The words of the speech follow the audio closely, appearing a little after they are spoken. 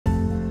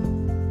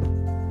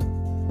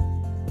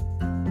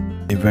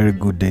A very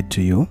good day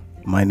to you.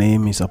 My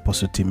name is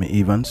Apostle Timmy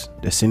Evans,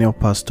 the Senior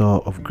Pastor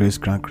of Grace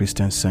Grand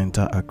Christian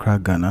Center, Accra,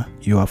 Ghana.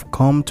 You have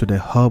come to the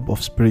hub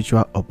of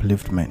spiritual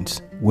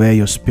upliftments, where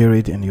your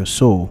spirit and your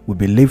soul will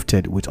be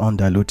lifted with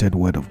undiluted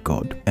word of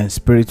God and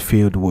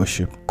spirit-filled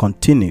worship.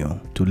 Continue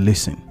to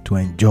listen to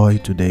enjoy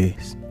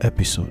today's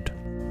episode.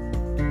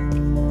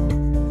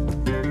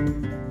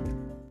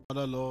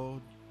 Father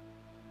Lord,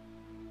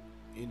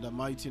 in the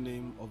mighty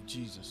name of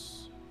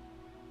Jesus,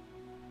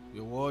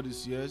 your word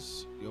is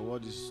yes, your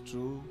word is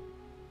true,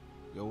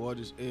 your word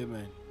is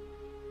amen.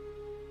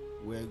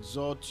 We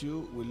exalt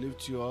you, we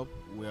lift you up,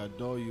 we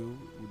adore you,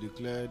 we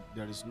declare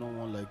there is no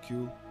one like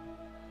you.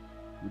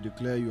 We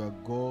declare you are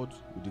God,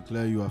 we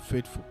declare you are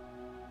faithful.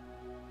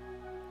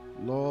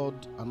 Lord,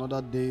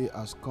 another day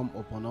has come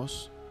upon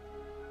us.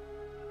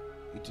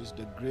 It is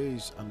the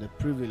grace and the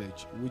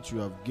privilege which you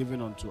have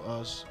given unto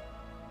us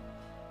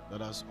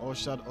that has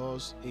ushered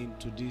us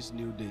into this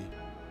new day.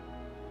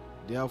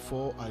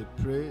 Therefore, I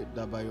pray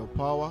that by your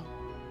power,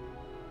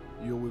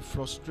 you will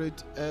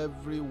frustrate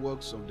every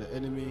works of the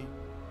enemy.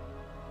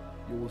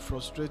 You will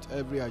frustrate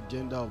every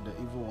agenda of the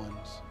evil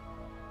ones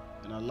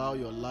and allow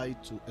your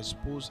light to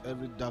expose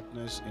every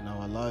darkness in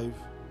our life.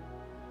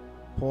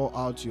 Pour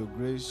out your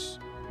grace,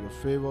 your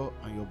favor,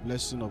 and your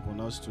blessing upon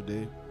us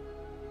today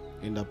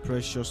in the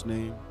precious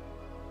name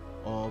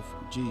of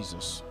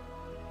Jesus.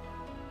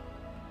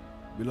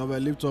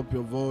 Beloved, lift up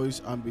your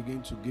voice and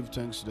begin to give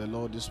thanks to the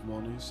Lord this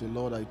morning. Say,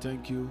 Lord, I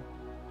thank you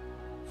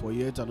for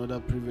yet another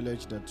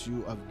privilege that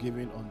you have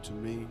given unto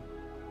me.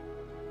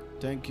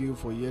 Thank you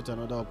for yet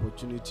another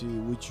opportunity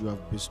which you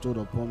have bestowed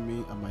upon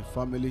me and my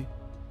family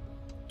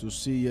to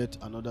see yet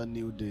another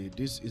new day.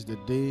 This is the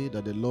day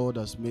that the Lord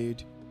has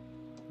made.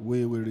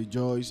 We will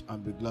rejoice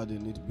and be glad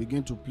in it.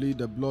 Begin to plead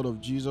the blood of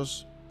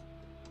Jesus.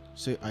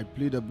 Say, I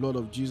plead the blood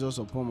of Jesus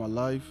upon my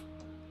life.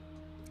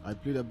 I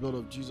plead the blood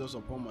of Jesus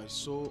upon my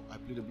soul. I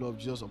plead the blood of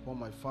Jesus upon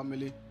my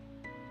family.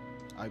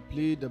 I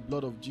plead the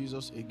blood of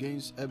Jesus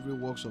against every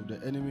works of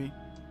the enemy.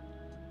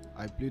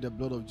 I plead the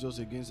blood of Jesus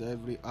against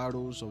every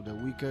arrows of the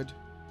wicked.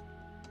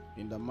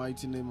 In the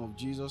mighty name of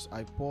Jesus,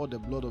 I pour the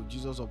blood of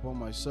Jesus upon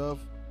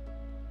myself.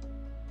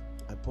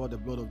 I pour the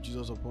blood of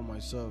Jesus upon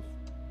myself.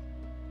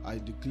 I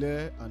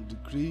declare and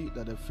decree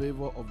that the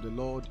favor of the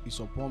Lord is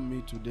upon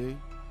me today.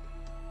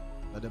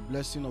 That the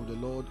blessing of the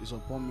Lord is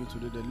upon me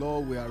today. The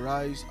Lord will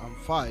arise and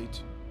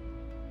fight.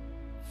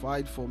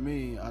 Fight for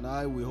me, and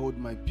I will hold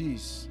my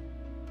peace.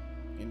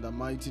 In the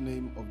mighty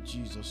name of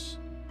Jesus.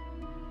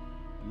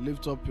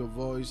 Lift up your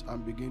voice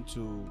and begin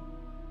to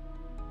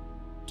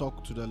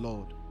talk to the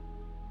Lord.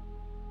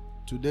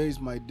 Today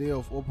is my day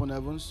of open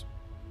heavens.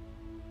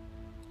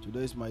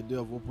 Today is my day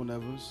of open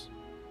heavens.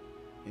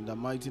 In the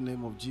mighty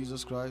name of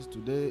Jesus Christ.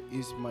 Today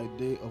is my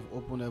day of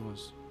open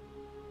heavens.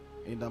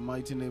 In the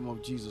mighty name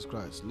of Jesus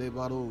Christ. Lift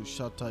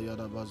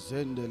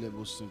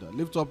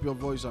up your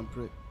voice and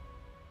pray.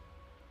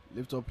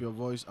 Lift up your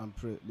voice and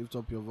pray. Lift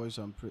up your voice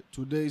and pray.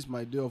 Today is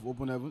my day of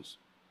open heavens.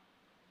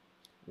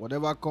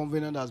 Whatever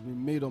covenant has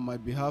been made on my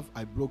behalf,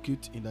 I broke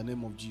it in the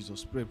name of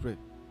Jesus. Pray, pray.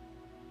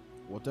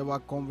 Whatever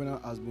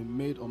covenant has been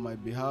made on my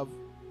behalf,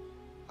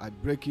 I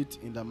break it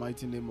in the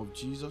mighty name of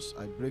Jesus.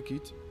 I break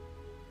it.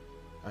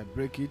 I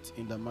break it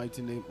in the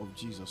mighty name of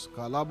Jesus.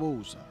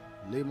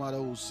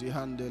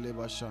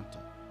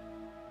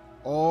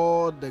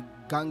 All the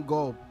gang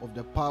up of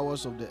the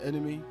powers of the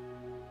enemy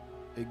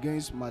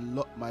against my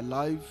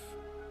life,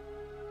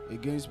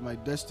 against my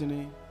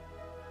destiny,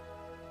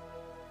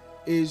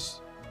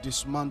 is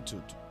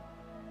dismantled.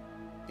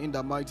 In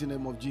the mighty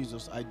name of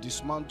Jesus, I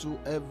dismantle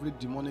every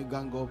demonic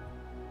gang up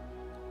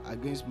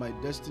against my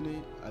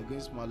destiny,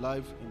 against my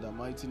life, in the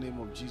mighty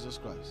name of Jesus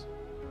Christ.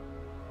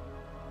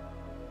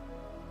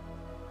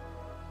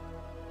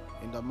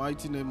 In the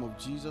mighty name of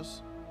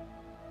Jesus.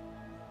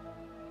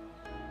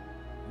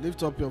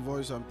 Lift up your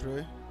voice and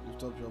pray.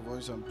 Lift up your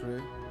voice and pray.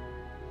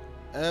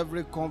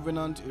 Every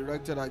covenant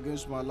erected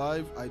against my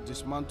life, I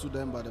dismantle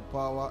them by the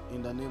power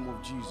in the name of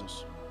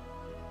Jesus.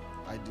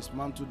 I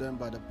dismantle them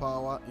by the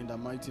power in the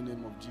mighty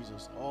name of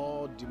Jesus.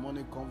 All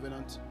demonic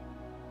covenants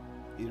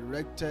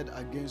erected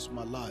against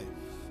my life,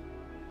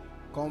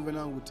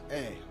 covenant with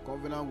air,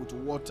 covenant with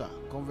water,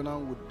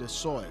 covenant with the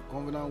soil,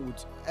 covenant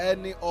with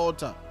any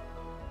altar,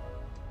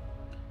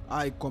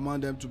 I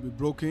command them to be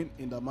broken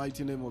in the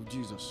mighty name of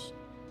Jesus.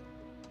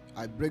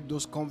 I break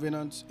those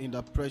covenants in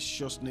the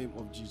precious name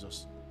of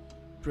Jesus.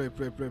 Pray,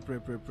 pray, pray, pray,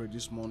 pray, pray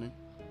this morning.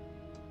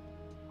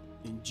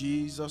 In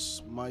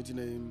Jesus' mighty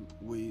name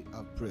we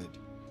have prayed.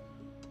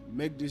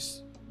 Make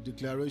these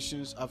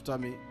declarations after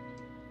me.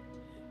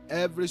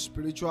 Every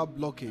spiritual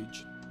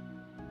blockage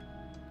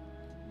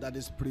that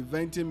is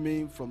preventing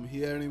me from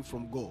hearing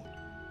from God,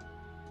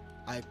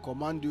 I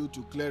command you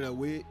to clear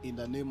away in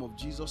the name of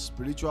Jesus.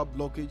 Spiritual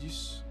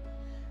blockages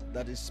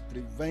that is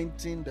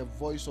preventing the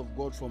voice of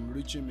God from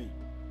reaching me,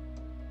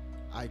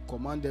 I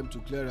command them to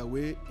clear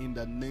away in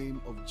the name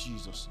of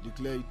Jesus.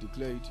 Declare it,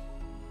 declare it.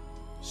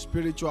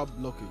 Spiritual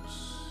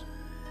blockage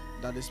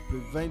that is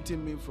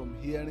preventing me from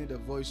hearing the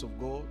voice of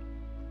God,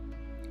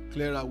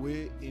 clear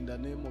away in the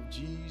name of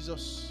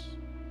Jesus.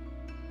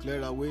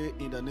 Clear away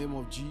in the name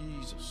of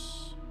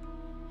Jesus.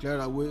 Clear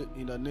away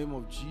in the name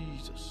of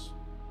Jesus.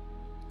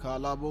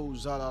 Kalabo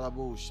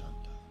Zalarabo Shanta.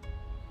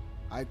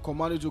 I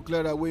command you to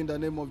clear away in the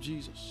name of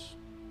Jesus.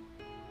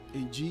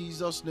 In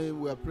Jesus' name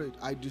we are prayed.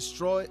 I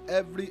destroy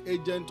every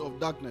agent of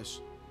darkness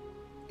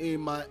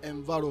in my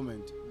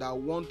environment that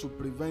want to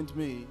prevent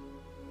me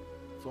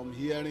from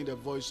hearing the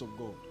voice of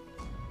God.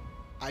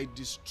 I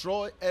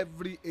destroy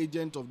every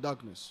agent of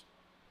darkness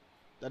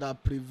that are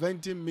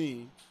preventing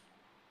me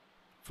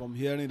from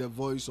hearing the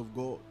voice of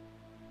God,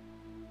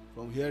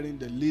 from hearing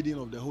the leading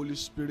of the Holy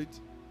Spirit,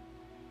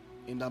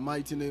 in the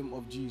mighty name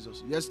of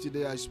Jesus.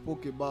 Yesterday I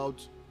spoke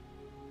about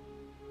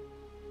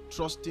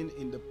trusting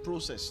in the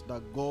process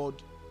that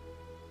God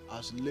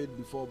has laid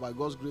before. By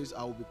God's grace,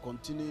 I will be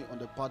continuing on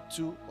the part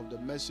 2 of the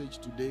message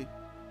today.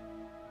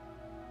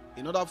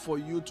 In order for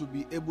you to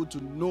be able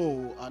to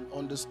know and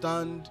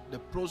understand the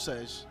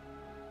process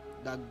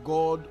that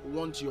God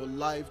wants your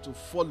life to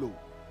follow,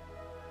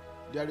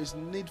 there is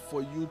need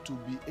for you to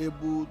be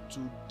able to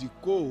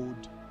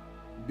decode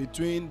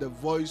between the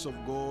voice of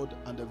God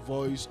and the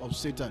voice of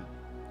Satan.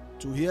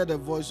 To hear the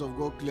voice of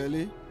God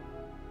clearly,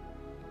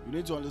 you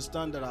need to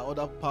understand there are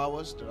other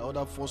powers, there are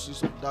other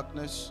forces of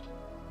darkness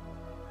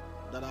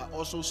that are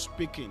also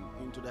speaking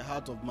into the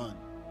heart of man.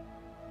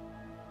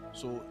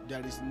 So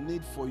there is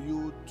need for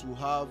you to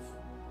have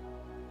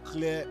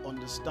clear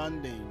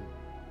understanding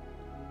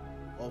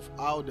of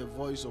how the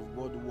voice of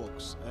God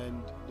works,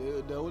 and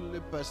the only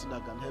person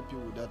that can help you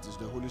with that is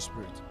the Holy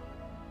Spirit.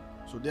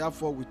 So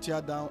therefore we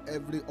tear down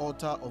every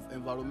altar of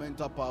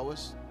environmental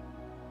powers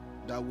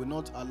that will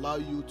not allow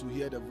you to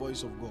hear the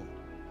voice of God.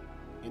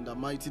 In the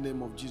mighty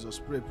name of Jesus,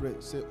 pray.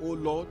 Say, oh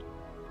Lord,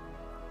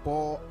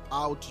 pour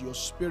out your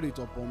Spirit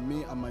upon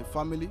me and my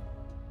family,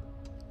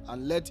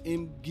 and let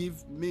him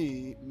give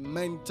me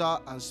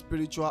mental and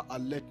spiritual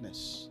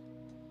alertness.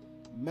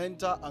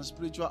 Mental and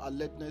spiritual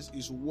alertness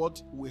is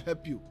what will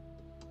help you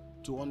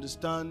to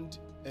understand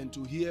and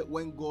to hear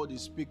when God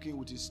is speaking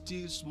with his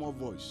still small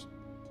voice.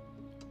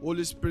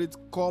 Holy Spirit,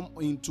 come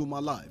into my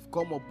life.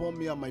 Come upon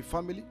me and my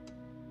family.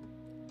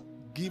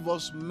 Give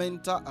us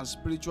mental and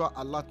spiritual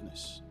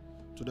alertness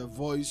to the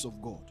voice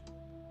of God.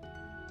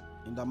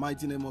 In the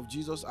mighty name of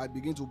Jesus, I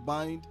begin to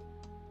bind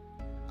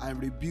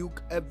and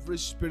rebuke every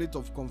spirit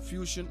of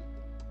confusion.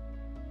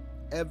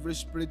 Every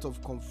spirit of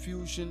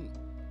confusion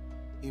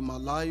in my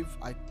life,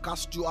 I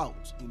cast you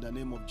out in the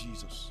name of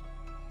Jesus.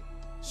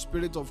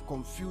 Spirit of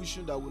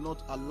confusion that will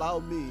not allow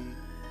me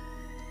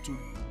to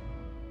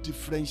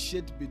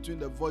differentiate between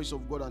the voice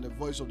of God and the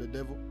voice of the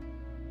devil,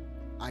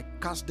 I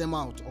cast them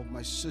out of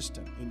my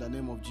system in the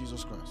name of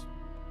Jesus Christ.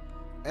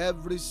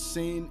 Every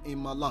sin in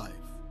my life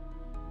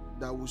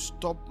that will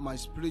stop my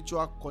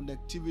spiritual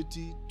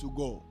connectivity to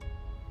God,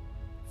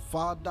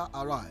 Father,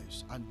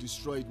 arise and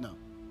destroy it now.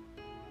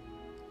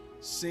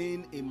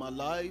 Sin in my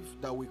life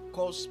that will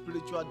cause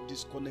spiritual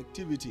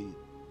disconnectivity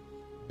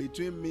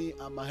between me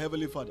and my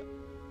Heavenly Father,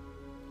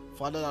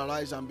 Father,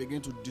 arise and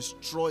begin to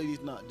destroy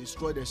it now.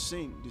 Destroy the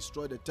sin,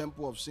 destroy the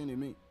temple of sin in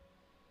me.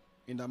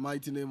 In the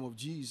mighty name of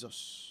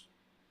Jesus.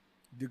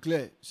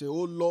 Declare, say,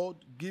 oh Lord,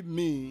 give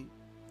me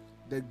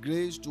the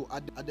grace to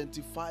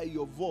identify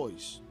your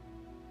voice.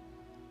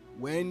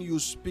 When you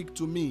speak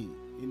to me,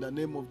 in the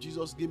name of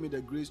Jesus, give me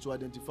the grace to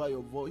identify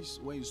your voice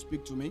when you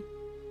speak to me.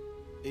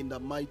 In the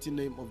mighty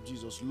name of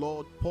Jesus.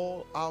 Lord,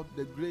 pour out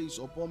the grace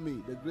upon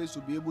me, the grace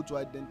to be able to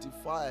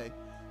identify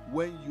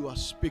when you are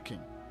speaking.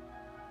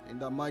 In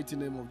the mighty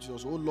name of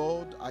Jesus. Oh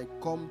Lord, I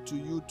come to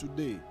you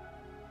today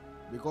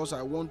because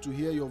I want to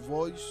hear your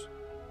voice.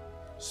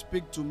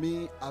 Speak to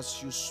me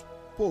as you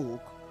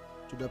spoke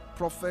to the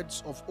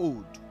prophets of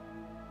old.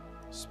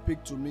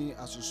 Speak to me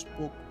as you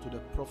spoke to the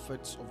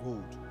prophets of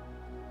old.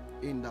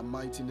 In the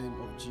mighty name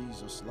of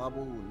Jesus.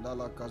 Labo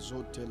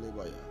nalakazote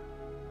lebaya.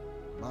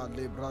 Ma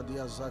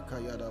lebradia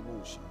zakaya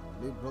dabosha.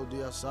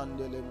 Lebrodia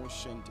sandele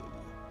moshentelia.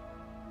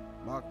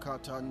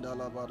 Makatanda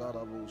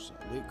labadarabosa.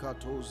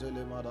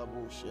 Lekatozele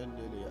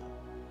madaboshendelia.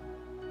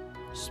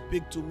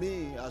 Speak to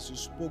me as you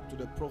spoke to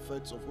the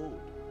prophets of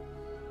old.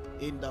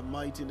 In the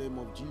mighty name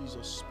of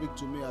Jesus. Speak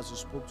to me as you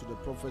spoke to the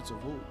prophets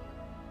of old.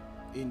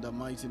 In the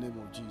mighty name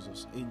of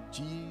Jesus. In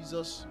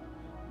Jesus'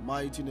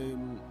 mighty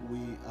name we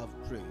have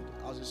prayed.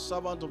 As a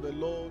servant of the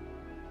Lord,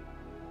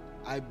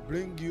 I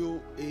bring you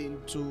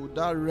into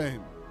that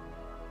realm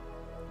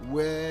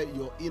where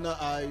your inner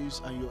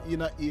eyes and your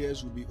inner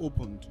ears will be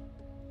opened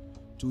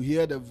to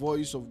hear the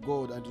voice of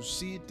God and to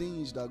see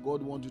things that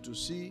God wants you to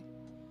see,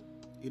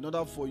 in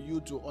order for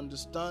you to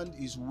understand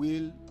his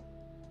will,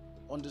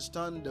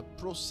 understand the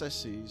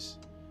processes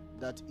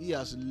that he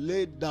has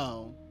laid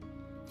down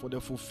for the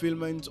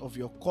fulfillment of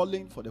your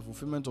calling, for the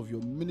fulfillment of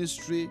your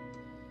ministry,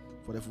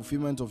 for the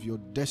fulfillment of your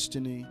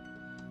destiny,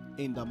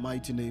 in the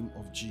mighty name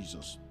of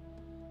Jesus.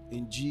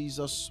 In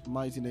Jesus'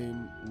 mighty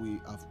name we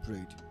have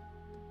prayed.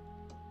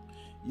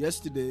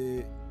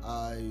 Yesterday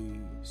I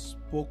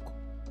spoke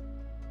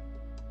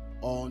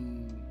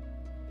on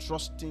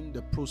trusting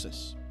the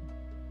process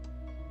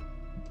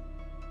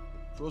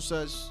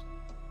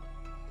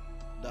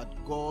that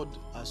God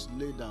has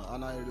laid down.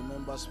 And I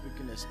remember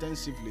speaking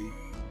extensively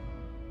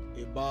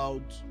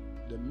about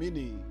the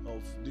meaning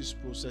of these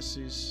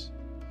processes,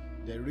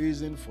 the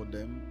reason for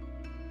them,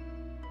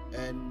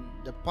 and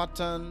the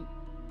pattern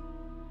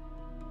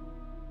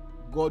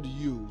God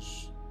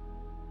used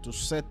to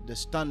set the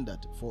standard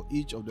for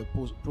each of the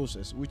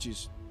process, which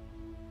is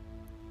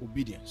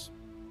obedience.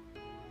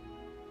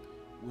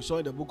 We saw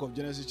in the book of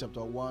Genesis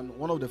chapter 1,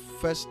 one of the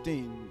first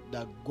things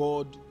that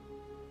God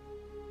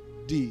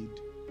did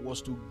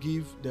was to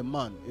give the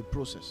man a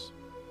process.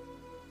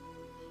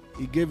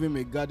 He gave him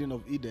a Garden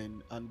of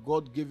Eden, and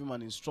God gave him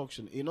an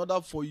instruction. In order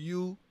for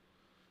you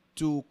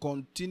to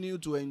continue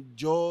to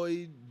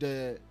enjoy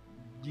the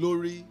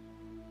glory,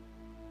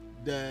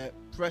 the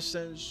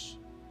presence,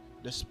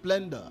 the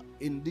splendor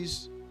in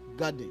this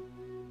garden,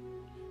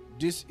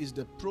 this is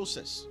the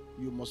process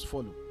you must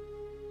follow.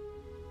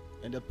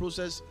 And the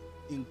process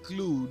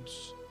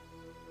includes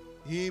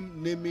him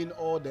naming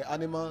all the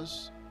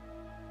animals,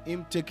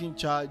 him taking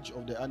charge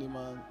of the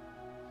animal,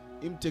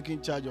 him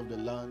taking charge of the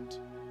land,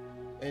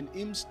 and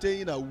him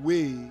staying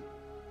away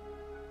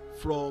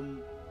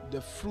from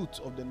the fruit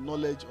of the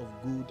knowledge of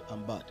good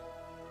and bad.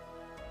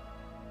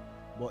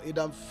 But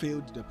Adam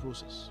failed the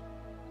process.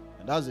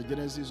 And that's the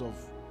genesis of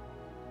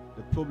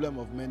the problem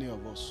of many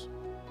of us.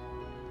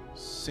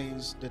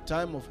 Since the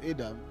time of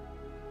Adam,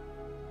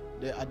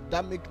 the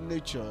Adamic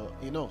nature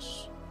in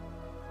us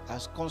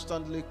has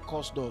constantly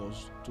caused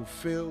us to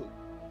fail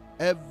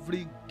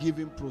every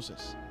given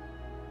process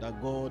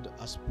that God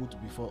has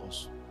put before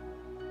us.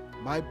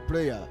 My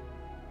prayer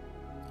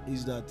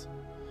is that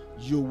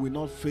you will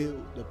not fail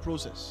the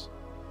process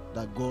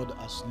that God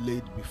has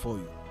laid before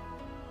you.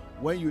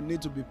 When you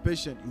need to be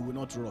patient, you will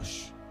not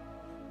rush.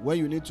 When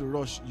you need to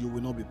rush, you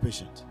will not be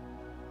patient.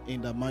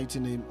 In the mighty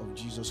name of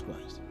Jesus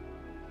Christ.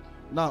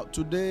 Now,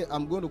 today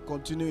I'm going to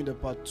continue in the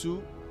part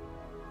 2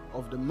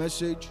 of the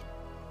message,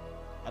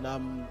 and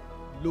I'm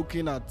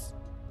looking at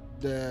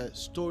the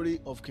story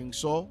of King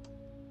Saul.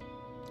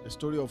 The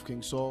story of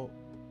King Saul.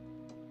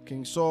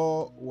 King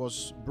Saul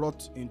was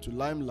brought into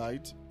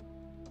limelight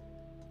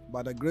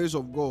by the grace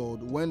of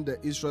God when the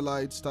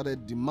Israelites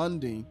started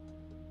demanding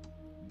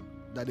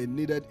that they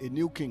needed a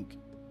new king.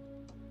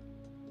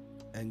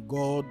 And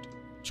God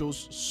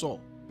chose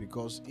Saul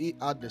because he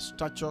had the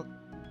stature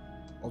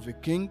of a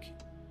king.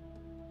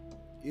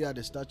 He had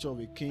the stature of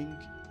a king.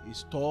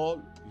 He's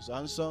tall, he's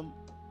handsome,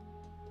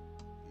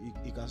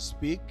 he can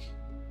speak,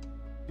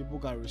 people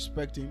can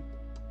respect him.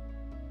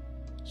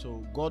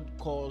 So God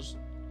caused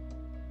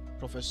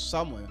Prophet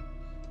Samuel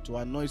to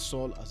anoint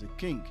Saul as a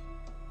king.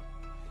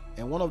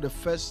 And one of the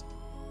first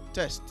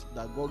tests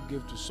that God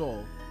gave to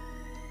Saul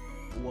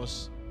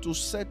was to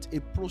set a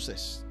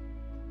process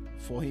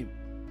for him.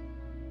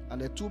 And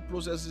the two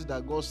processes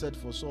that God set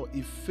for Saul,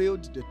 he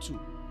failed the two.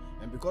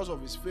 And because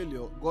of his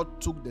failure,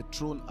 God took the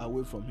throne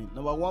away from him.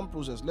 Number one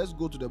process, let's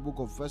go to the book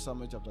of 1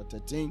 Samuel chapter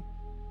 13.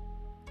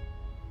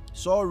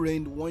 Saul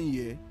reigned 1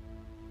 year,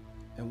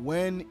 and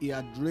when he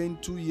had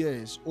reigned 2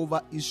 years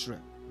over Israel,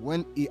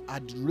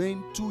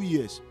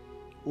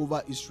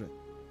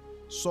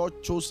 Saul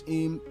chose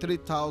him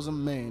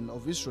 3,000 men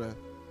of Israel,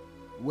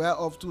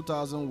 whereof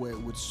 2,000 were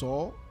with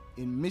Saul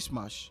in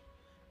Michmash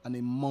and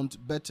in Mount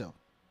Bethel,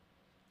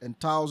 and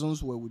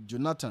thousands were with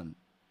Jonathan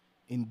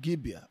in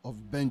Gibeah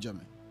of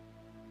Benjamin.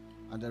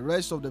 And the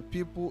rest of the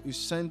people he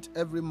sent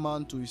every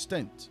man to his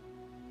tent.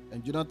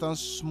 And Jonathan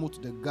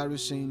smote the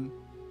garrison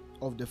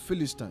of the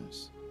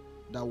Philistines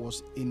that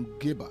was in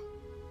Geba,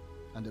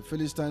 and the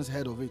Philistines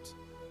heard of it.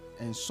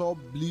 And Saul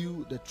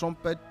blew the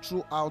trumpet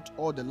throughout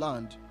all the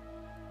land,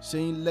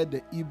 saying, Let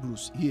the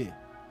Hebrews hear.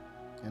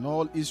 And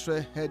all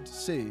Israel heard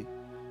say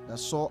that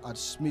Saul had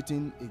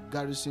smitten a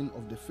garrison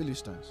of the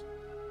Philistines,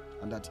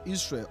 and that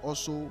Israel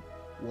also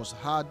was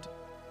hard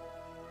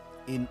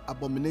in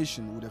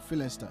abomination with the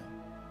Philistines.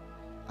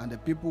 And the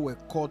people were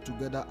called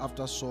together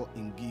after Saul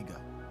in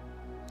Gilgal.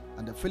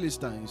 And the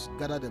Philistines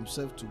gathered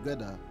themselves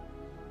together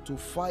to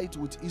fight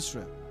with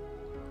Israel,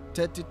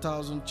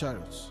 30,000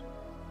 chariots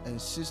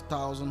and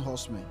 6,000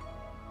 horsemen,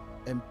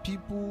 and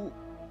people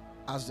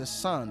as the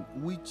sand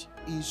which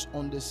is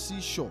on the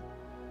seashore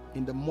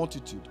in the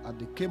multitude. And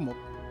they came up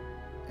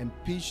and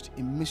pitched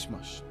in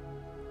Michmash,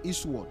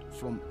 eastward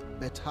from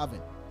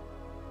Bethaven.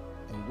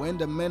 And when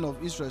the men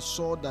of Israel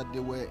saw that they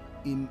were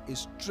in a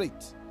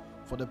strait,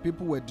 for the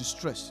people were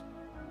distressed,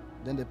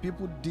 then the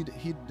people did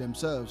hid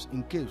themselves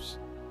in caves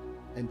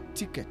and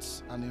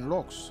thickets, and in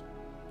rocks,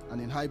 and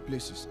in high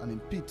places, and in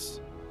pits.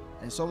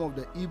 And some of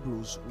the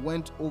Hebrews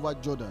went over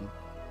Jordan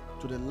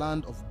to the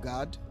land of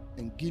Gad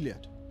and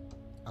Gilead.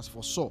 As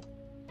for Saul,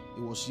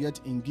 he was yet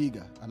in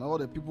Gilgal, and all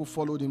the people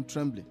followed him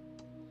trembling.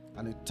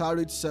 And he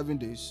tarried 7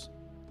 days,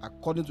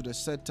 according to the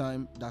set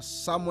time that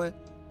Samuel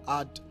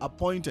had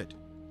appointed.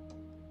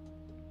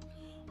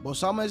 But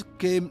Samuel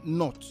came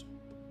not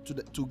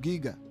to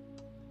Gilgal,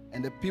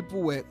 and the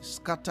people were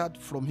scattered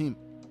from him.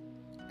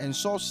 And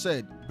Saul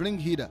said, Bring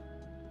hither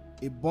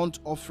a burnt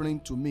offering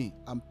to me,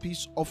 and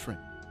peace offering.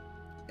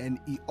 And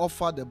he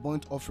offered the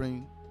burnt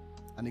offering.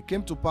 And it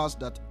came to pass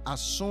that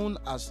as soon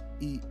as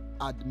he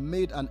had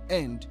made an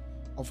end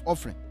of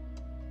offering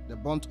the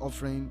burnt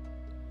offering,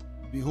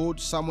 behold,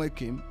 Samuel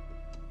came,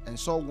 and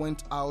Saul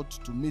went out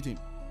to meet him,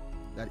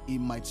 that he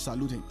might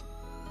salute him.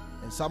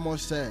 And Samuel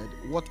said,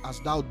 What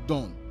hast thou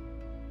done?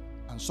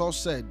 And Saul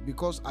said,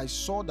 Because I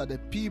saw that the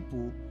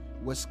people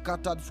were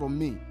scattered from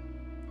me,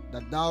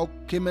 that thou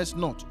camest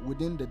not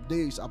within the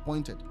days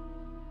appointed,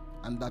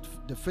 and that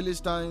the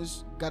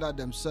Philistines gathered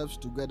themselves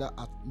together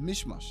at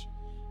Michmash.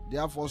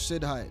 Therefore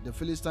said I, The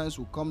Philistines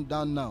will come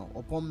down now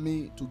upon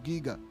me to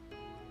Gilgal,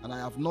 and I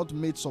have not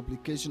made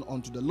supplication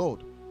unto the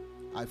Lord.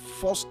 I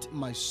forced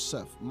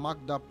myself,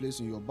 mark that place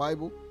in your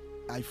Bible,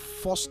 I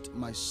forced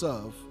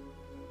myself,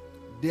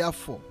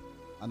 therefore,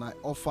 and I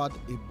offered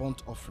a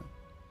burnt offering.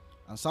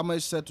 And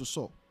Samuel said to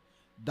Saul,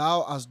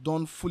 Thou hast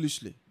done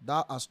foolishly,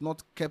 thou hast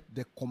not kept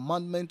the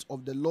commandment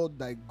of the Lord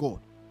thy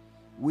God,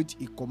 which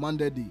he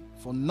commanded thee.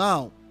 For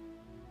now,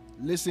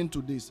 listen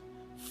to this,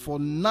 for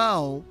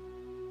now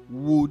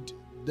would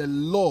the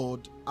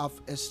Lord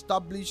have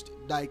established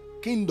thy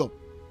kingdom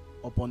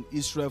upon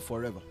Israel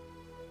forever.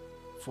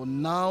 For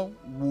now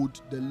would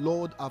the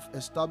Lord have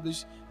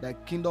established thy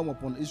kingdom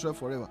upon Israel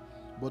forever.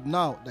 But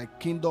now thy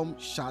kingdom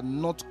shall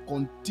not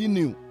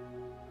continue.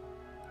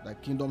 Thy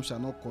kingdom shall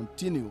not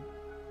continue.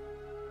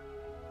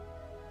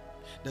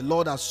 The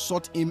Lord has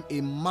sought him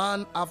a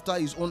man after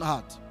his own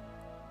heart,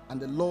 and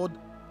the Lord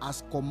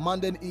has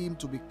commanded him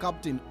to be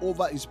captain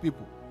over his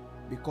people,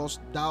 because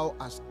thou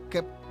hast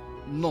kept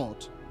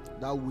not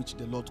that which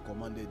the Lord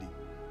commanded thee.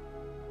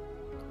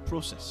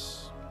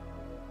 Process.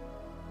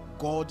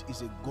 God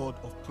is a God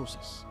of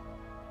process.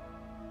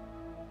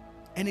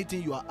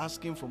 Anything you are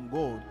asking from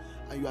God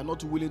and you are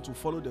not willing to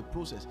follow the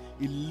process,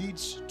 it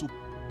leads to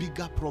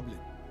bigger problem.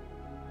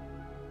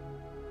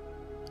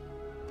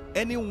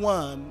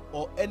 Anyone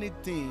or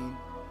anything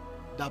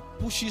that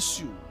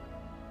pushes you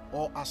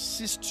or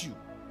assists you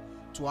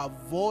to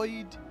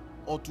avoid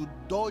or to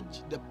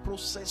dodge the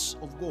process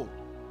of God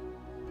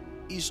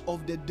is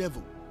of the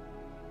devil,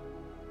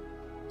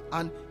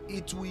 and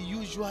it will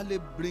usually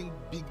bring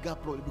bigger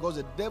problem, because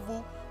the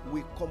devil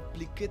will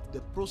complicate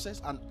the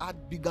process and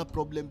add bigger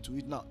problem to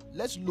it. Now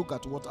let's look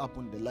at what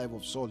happened in the life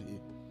of Saul here.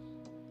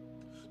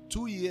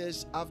 2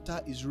 years after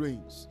his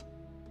reigns,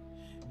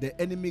 the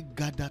enemy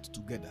gathered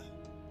together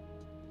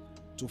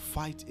to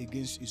fight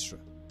against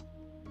Israel,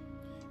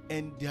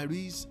 and there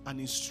is an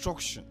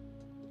instruction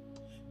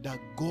that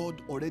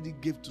God already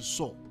gave to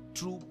Saul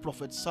through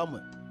prophet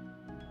Samuel.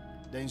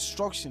 The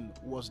instruction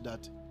was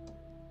that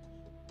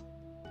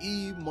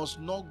he must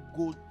not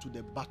go to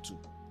the battle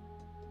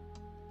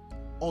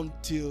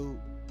until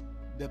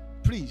the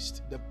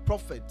priest, the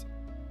prophet,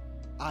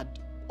 had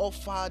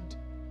offered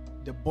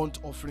the burnt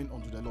offering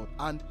unto the Lord.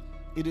 And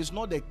it is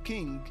not the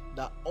king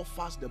that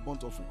offers the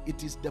burnt offering,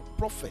 it is the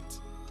prophet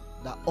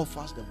that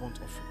offers the burnt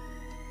offering.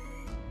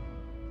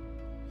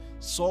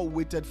 Saul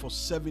waited for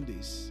 7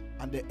 days,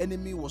 and the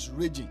enemy was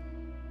raging.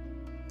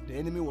 The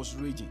enemy was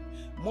raging.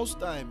 Most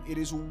time it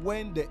is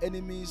when the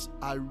enemies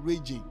are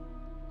raging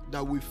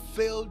that we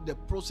fail the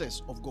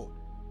process of God.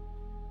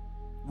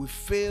 We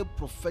fail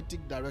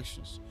prophetic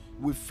directions.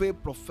 We fail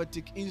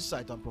prophetic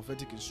insight and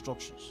prophetic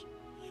instructions,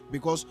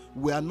 because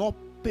we are not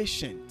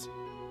patient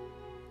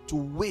to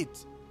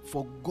wait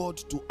for God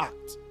to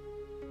act.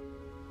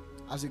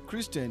 As a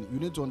Christian, you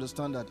need to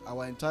understand that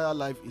our entire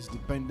life is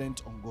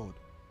dependent on God.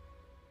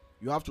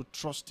 You have to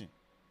trust him.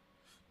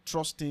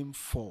 Trust him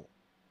for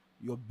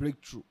your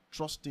breakthrough.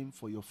 Trust him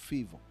for your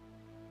favor.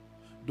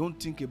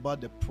 Don't think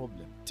about the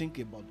problem. Think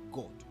about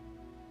God.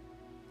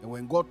 And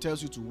when God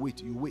tells you to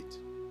wait, you wait.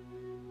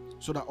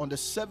 So that on the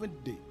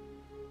 7th day,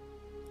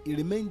 it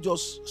remained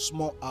just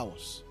small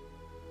hours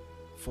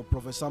for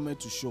Prophet Samuel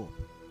to show up.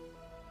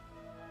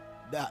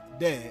 That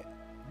there,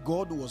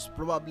 God was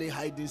probably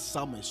hiding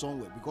Samuel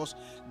somewhere, because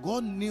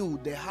God knew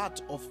the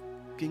heart of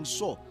King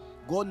Saul.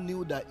 God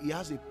knew that he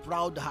has a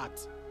proud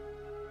heart,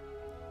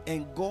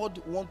 and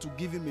God wants to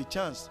give him a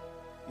chance.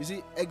 You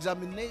see,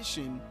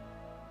 examination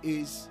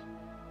is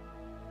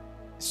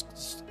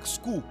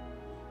school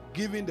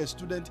giving the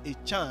student a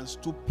chance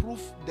to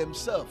prove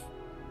themselves,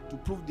 to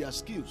prove their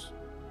skills,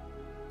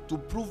 to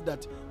prove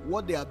that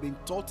what they have been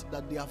taught,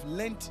 that they have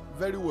learnt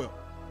very well.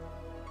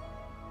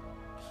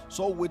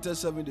 Saul waited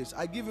 7 days.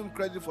 I give him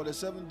credit for the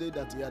 7th day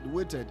that he had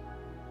waited,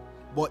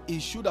 but he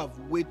should have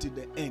waited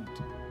the end.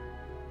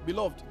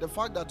 Beloved, the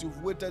fact that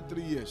you've waited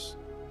 3 years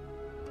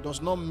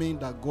does not mean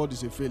that God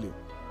is a failure.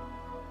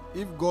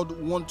 If God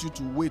wants you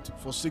to wait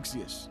for 6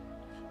 years,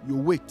 you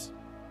wait.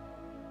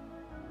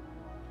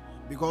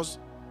 Because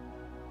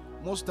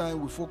most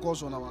time we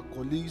focus on our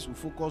colleagues, we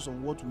focus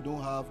on what we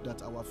don't have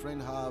that our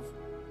friend have,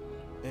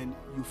 and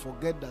you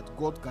forget that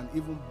God can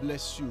even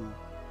bless you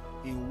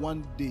in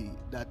one day,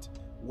 that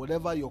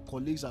whatever your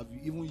colleagues have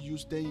even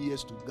used 10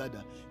 years to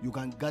gather, you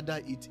can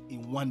gather it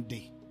in one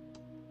day.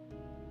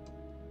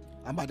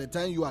 And by the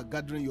time you are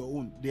gathering your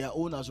own, their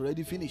own has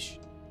already finished.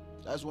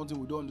 That's one thing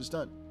we don't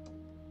understand.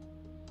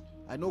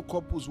 I know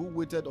couples who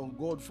waited on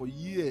God for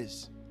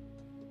years.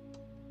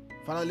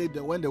 Finally,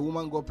 when the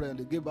woman got pregnant,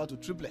 they gave birth to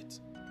triplets.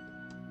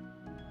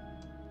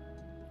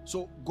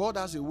 So God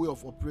has a way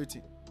of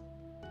operating,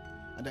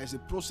 and there is a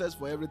process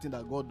for everything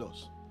that God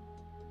does.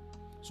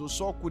 So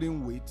Saul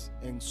couldn't wait,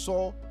 and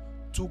Saul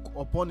took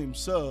upon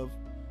himself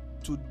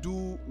to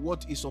do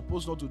what he's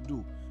supposed not to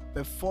do,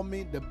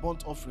 performing the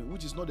burnt offering,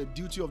 which is not the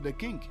duty of the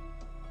king.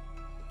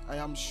 I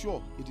am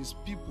sure it is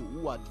people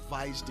who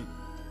advised him.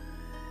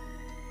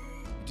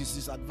 It is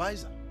his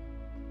advisor.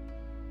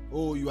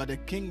 Oh, you are the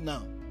king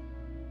now.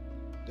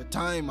 The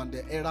time and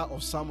the era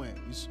of Samuel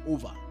is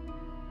over.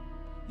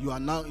 You are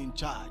now in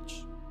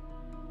charge.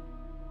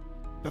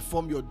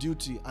 Perform your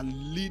duty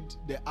and lead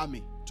the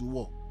army to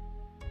war.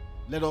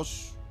 Let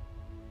us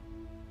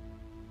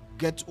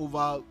get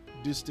over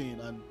this thing,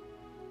 and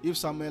if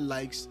Samuel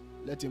likes,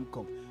 let him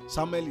come.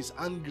 Samuel is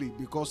angry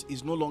because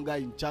he's no longer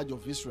in charge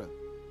of Israel.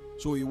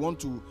 So he want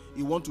to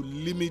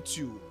limit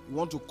you. He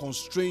want to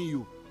constrain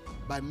you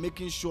by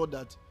making sure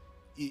that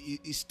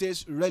it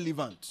stays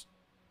relevant.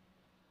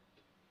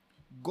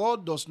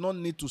 God does not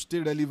need to stay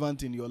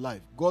relevant in your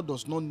life. God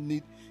does not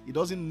need, he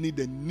doesn't need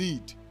the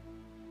need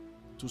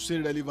to stay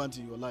relevant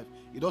in your life.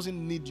 He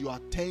doesn't need your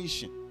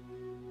attention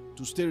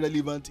to stay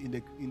relevant in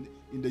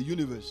the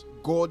universe.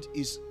 God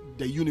is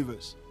the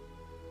universe.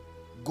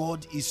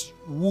 God is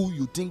who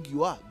you think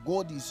you are.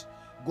 God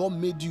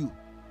made you.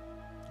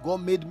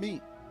 God made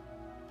me.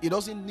 He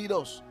doesn't need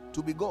us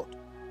to be God.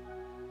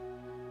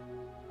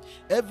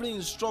 Every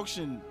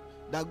instruction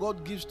that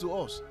God gives to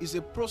us is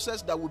a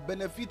process that will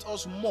benefit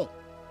us more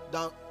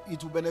than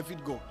it will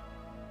benefit God.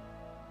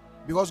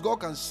 Because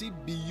God can see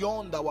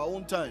beyond our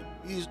own time.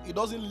 He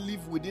doesn't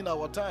live within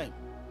our time.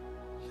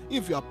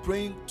 If you are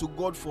praying to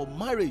God for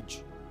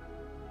marriage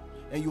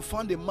and you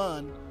find a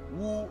man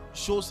who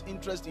shows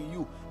interest in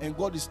you and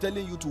God is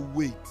telling you to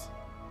wait,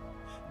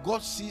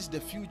 God sees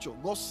the future.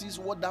 God sees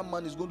what that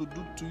man is going to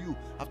do to you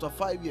after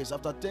 5 years,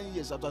 after 10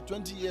 years, after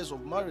 20 years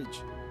of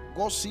marriage.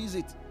 God sees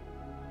it.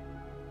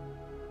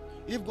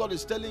 If God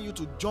is telling you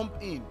to jump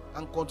in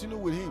and continue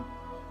with him,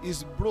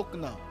 he's broke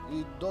now.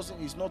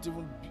 He's not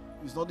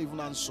even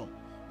handsome.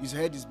 His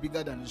head is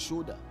bigger than his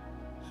shoulder.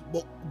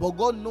 But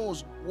God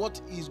knows what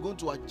he's going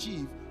to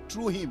achieve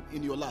through him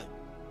in your life.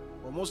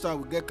 But most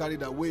times we get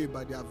carried away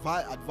by the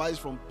advice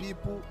from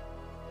people.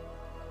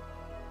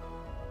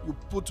 You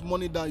put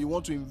money down, you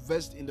want to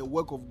invest in the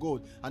work of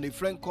God, and a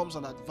friend comes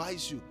and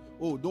advises you,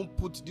 oh, don't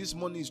put this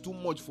money, is too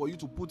much for you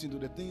to put into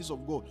the things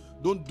of God.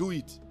 Don't do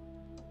it.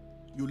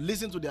 You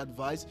listen to the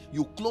advice,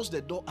 you close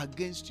the door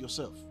against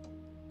yourself.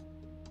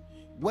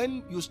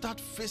 When you start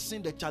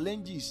facing the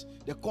challenges,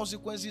 the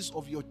consequences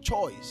of your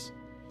choice,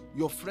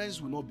 your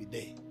friends will not be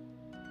there.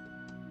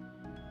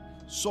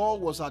 Saul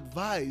was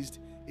advised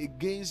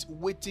against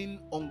waiting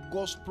on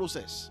God's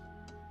process.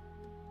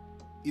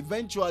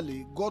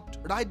 Eventually, God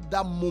right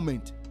that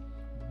moment.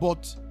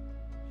 But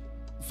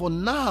for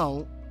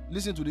now,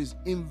 listen to this.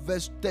 In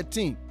verse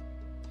 13,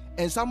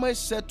 and Samuel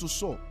said to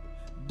Saul,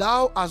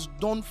 thou hast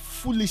done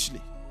foolishly.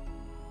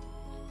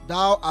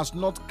 Thou hast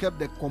not kept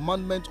the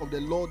commandment of the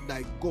Lord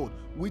thy God,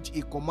 which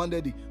he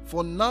commanded thee.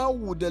 For now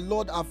would the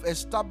Lord have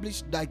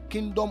established thy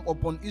kingdom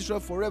upon Israel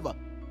forever.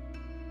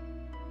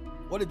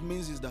 What it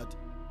means is that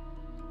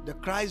the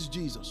Christ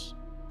Jesus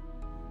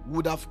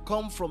would have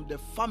come from the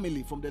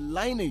family, from the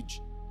lineage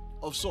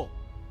of Saul.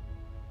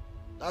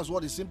 That's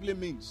what it simply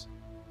means.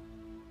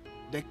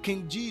 The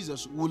King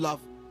Jesus would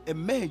have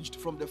emerged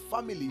from the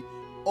family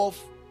of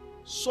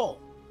Saul,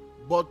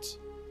 but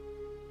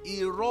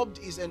he robbed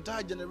his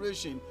entire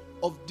generation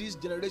of this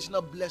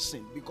generational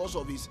blessing because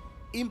of his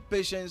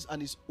impatience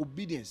and his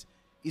obedience,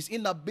 his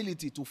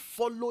inability to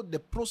follow the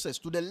process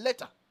to the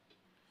letter.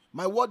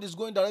 My word is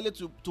going directly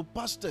to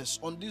pastors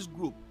on this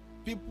group,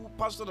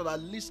 pastors that are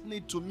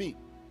listening to me.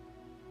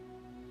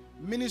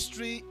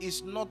 Ministry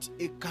is not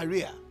a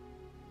career.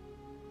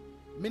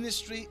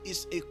 Ministry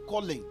is a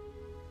calling,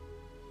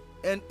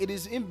 and it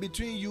is in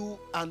between you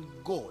and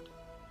God.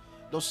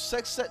 The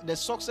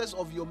success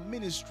of your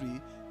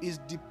ministry is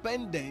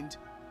dependent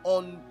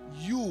on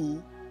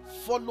you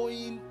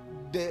following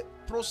the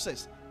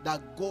process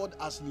that God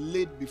has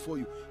laid before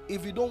you.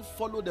 If you don't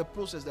follow the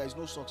process, there is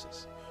no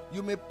success.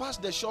 You may pass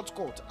the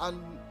shortcut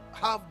and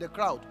have the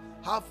crowd,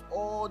 have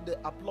all the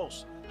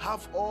applause,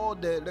 have all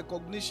the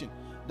recognition.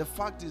 The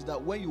fact is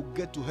that when you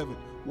get to heaven,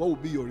 what will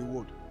be your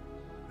reward?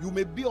 You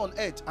may be on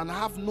earth and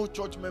have no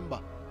church member,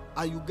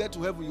 and you get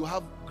to heaven, you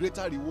have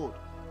greater reward.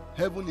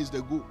 Heaven is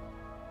the goal.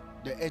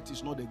 The earth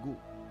is not the goal.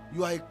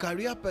 You are a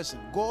career person.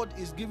 God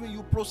is giving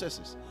you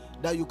processes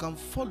that you can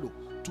follow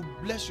to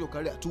bless your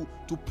career,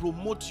 to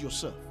promote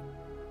yourself.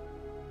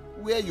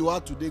 Where you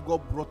are today,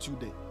 God brought you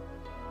there.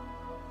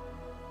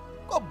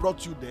 God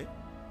brought you there.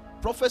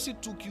 Prophecy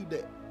took you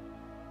there.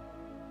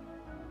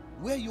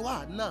 Where you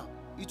are now,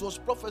 it was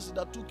prophecy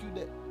that took you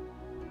there.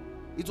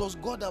 It was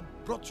God that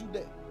brought you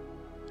there.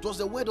 It was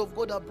the word of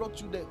God that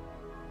brought you there.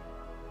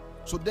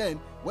 So then,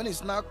 when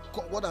it's now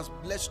God has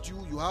blessed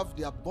you, you have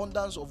the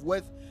abundance of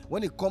wealth.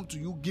 When it comes to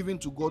you giving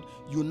to God,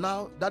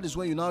 that is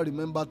when you now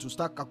remember to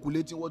start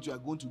calculating what you are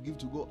going to give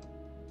to God.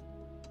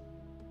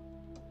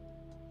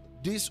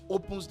 This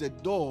opens the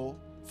door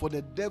for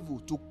the devil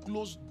to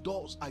close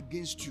doors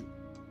against you.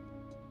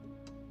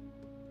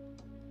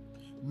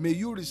 May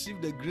you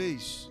receive the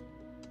grace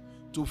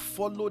to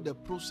follow the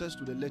process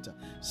to the letter.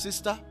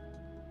 Sister,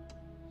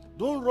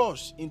 don't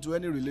rush into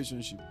any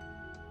relationship.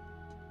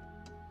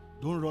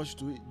 Don't rush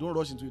to it. Don't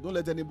rush into it. Don't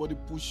let anybody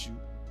push you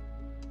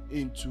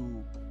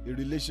into a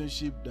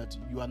relationship that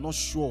you are not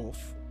sure of.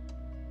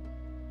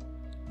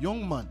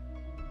 Young man,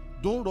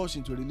 don't rush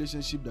into a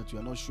relationship that you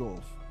are not sure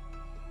of.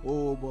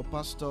 Oh, but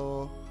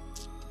pastor,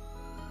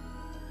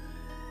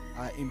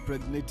 I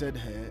impregnated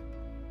her,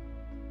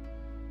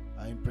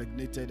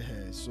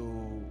 so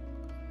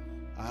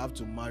I have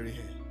to marry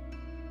her.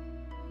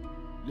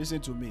 Listen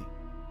to me.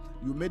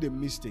 You made a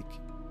mistake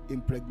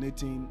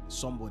impregnating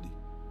somebody.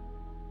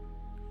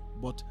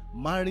 But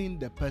marrying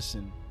the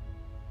person,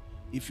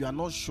 if you are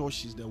not sure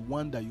she's the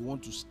one that you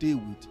want to stay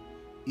with,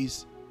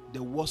 is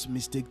the worst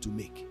mistake to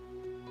make.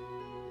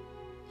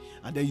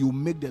 And then you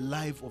make the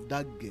life of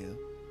that girl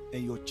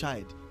and your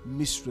child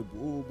miserable.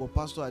 Oh, but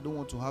pastor, I don't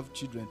want to have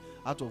children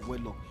out of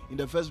wedlock. In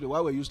the first place,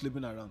 why were you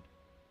sleeping around?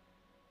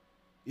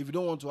 If you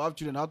don't want to have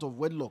children out of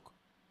wedlock,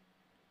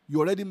 you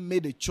already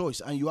made a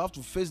choice and you have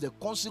to face the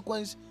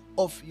consequence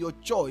of your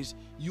choice.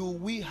 You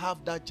will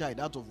have that child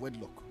out of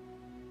wedlock.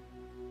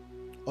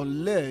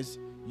 Unless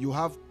you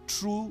have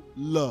true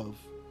love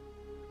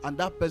and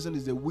that person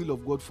is the will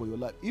of God for your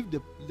life. If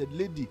the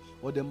lady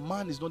or the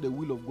man is not the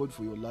will of God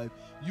for your life,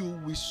 you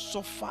will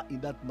suffer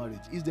in that marriage.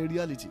 It's the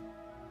reality.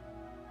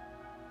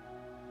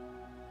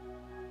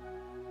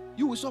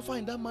 You will suffer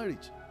in that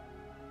marriage.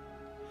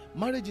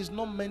 Marriage is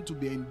not meant to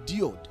be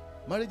endured.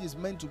 Marriage is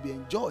meant to be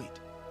enjoyed.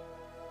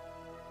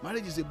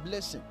 Marriage is a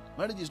blessing.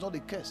 Marriage is not a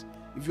curse.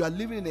 If you are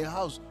living in a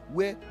house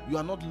where you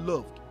are not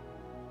loved,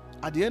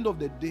 at the end of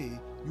the day,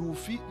 you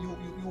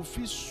will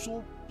feel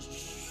so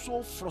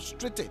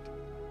frustrated,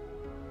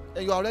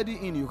 and you are already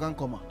in, you can't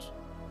come out.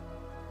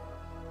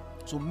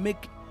 So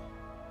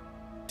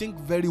think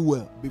very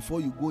well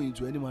before you go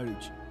into any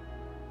marriage.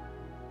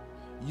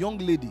 Young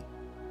lady,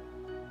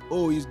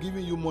 oh, he's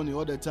giving you money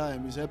all the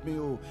time, he's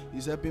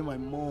helping my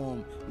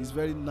mom, he's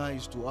very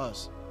nice to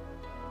us.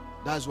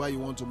 That's why you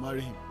want to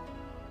marry him.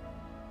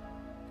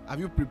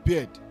 Have you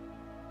prepared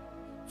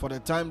for the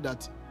time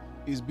that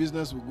his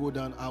business will go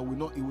down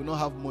and he will not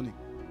have money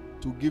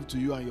to give to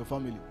you and your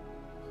family?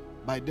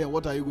 By then,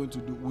 what are you going to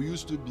do? Will you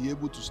still be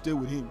able to stay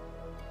with him?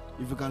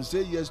 If you can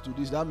say yes to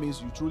this, that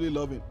means you truly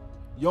love him.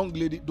 Young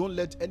lady, don't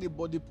let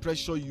anybody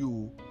pressure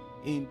you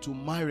into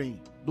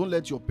marrying. Don't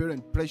let your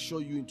parents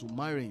pressure you into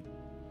marrying.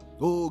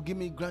 Oh, give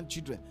me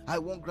grandchildren. I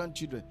want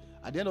grandchildren.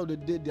 At the end of the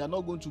day, they are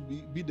not going to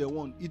be the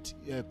one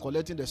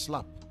collecting the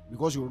slap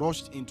because you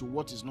rushed into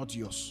what is not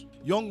yours.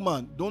 Young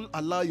man, don't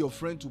allow your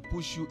friend to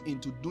push you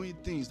into doing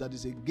things that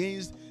is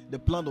against the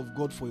plan of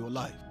God for your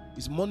life.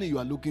 It's money you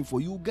are looking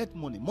for. You will get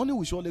money. Money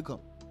will surely come.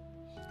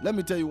 Let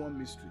me tell you one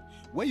mystery.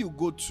 When you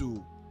go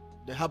to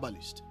the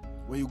herbalist,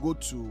 when you go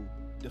to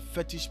the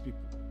fetish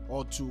people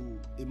or to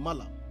a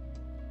malam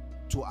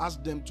to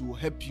ask them to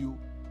help you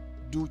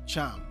do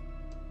charm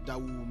that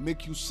will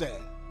make you sell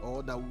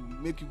or that will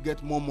make you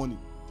get more money,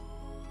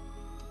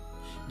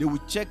 they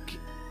will check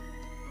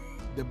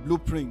the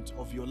blueprint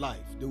of your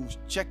life. They will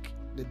check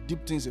the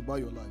deep things about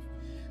your life,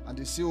 and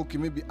they say, okay,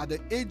 maybe at the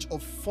age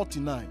of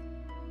 49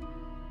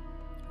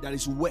 there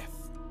is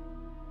wealth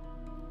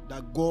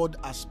that God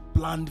has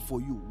planned for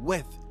you.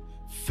 Wealth,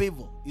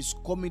 favor is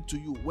coming to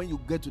you when you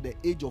get to the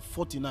age of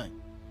 49.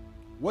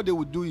 What they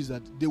will do is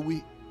that they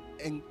will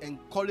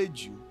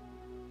encourage you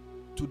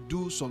to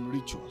do some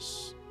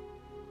rituals,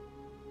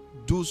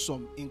 do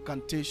some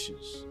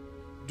incantations,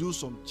 do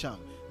some charm.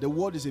 The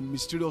world is a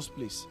mysterious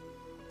place.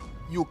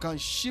 You can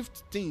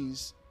shift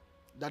things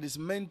that is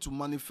meant to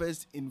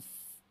manifest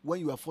when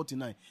you are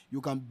 49.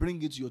 You can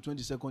bring it to your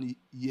 22nd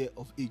year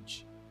of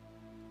age.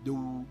 They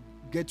will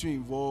get you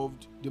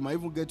involved. They might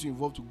even get you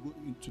involved to go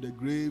into the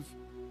grave.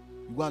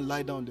 You go and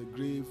lie down on the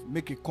grave,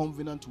 make a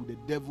covenant with the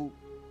devil,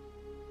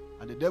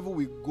 and the devil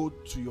will go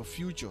to your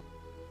future,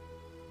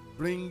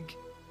 bring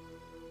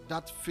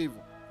that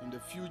favor in the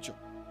future,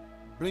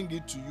 bring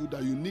it to you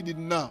that you need it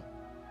now.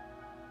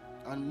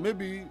 And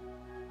maybe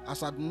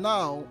as at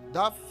now,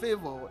 that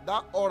favor,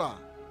 that aura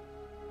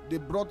they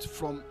brought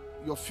from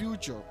your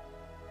future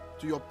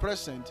to your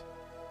present,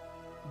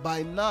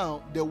 by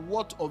now the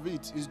worth of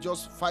it is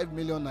just 5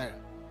 million naira.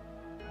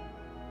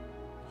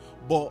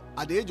 But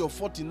at the age of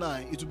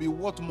 49, it will be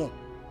worth more.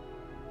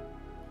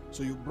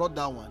 So you brought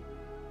that one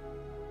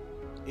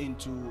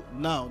into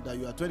now that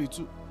you are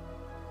 22.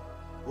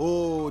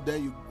 Oh,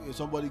 then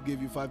somebody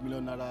gave you 5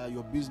 million naira,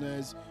 your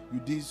business, you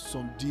did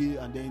some deal,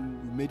 and then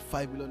you made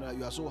 5 million naira.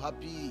 You are so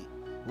happy.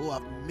 Oh,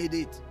 I've made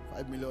it.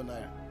 5 million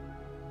naira.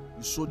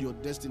 You sold your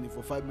destiny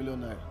for 5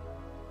 million naira.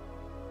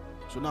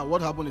 So now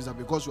what happened is that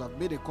because you have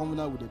made a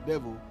covenant with the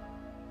devil,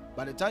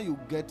 by the time you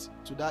get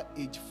to that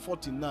age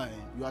 49,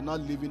 you are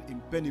not living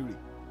in penury.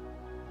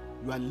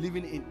 You are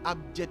living in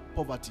abject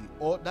poverty,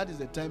 or that is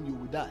the time you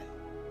will die,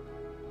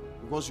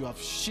 because you have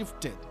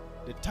shifted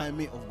the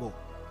timing of God.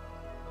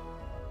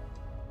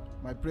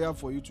 My prayer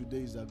for you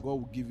today is that God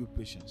will give you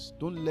patience.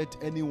 Don't let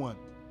anyone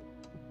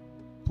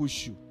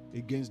push you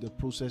against the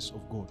process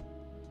of God.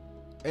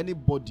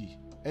 Anybody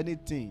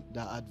anything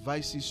that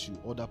advises you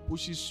or that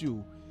pushes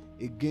you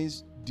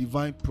against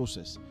divine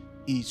process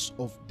is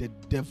of the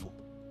devil.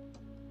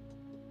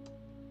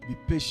 Be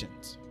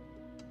patient,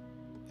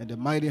 and the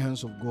mighty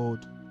hands of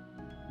God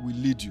will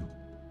lead you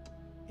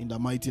in the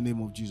mighty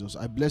name of Jesus.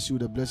 I bless you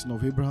with the blessing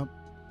of Abraham,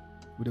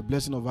 with the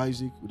blessing of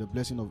Isaac, with the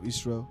blessing of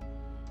Israel,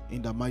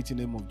 in the mighty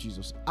name of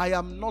Jesus.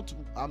 I'm not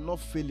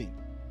failing.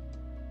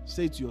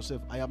 Say to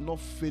yourself, I am not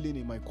failing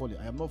in my calling.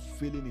 I am not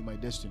failing in my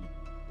destiny.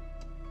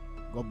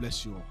 God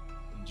bless you all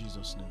in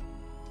Jesus' name.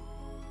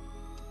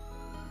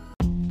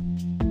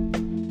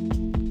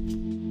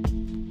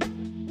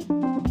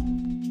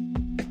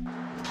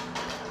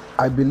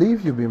 I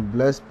believe you've been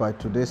blessed by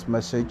today's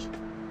message.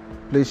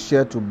 Please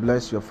share to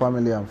bless your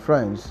family and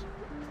friends.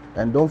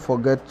 And don't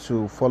forget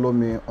to follow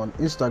me on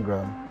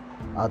Instagram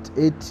at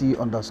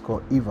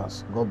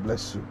 @AT_Evans. God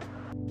bless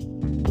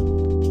you.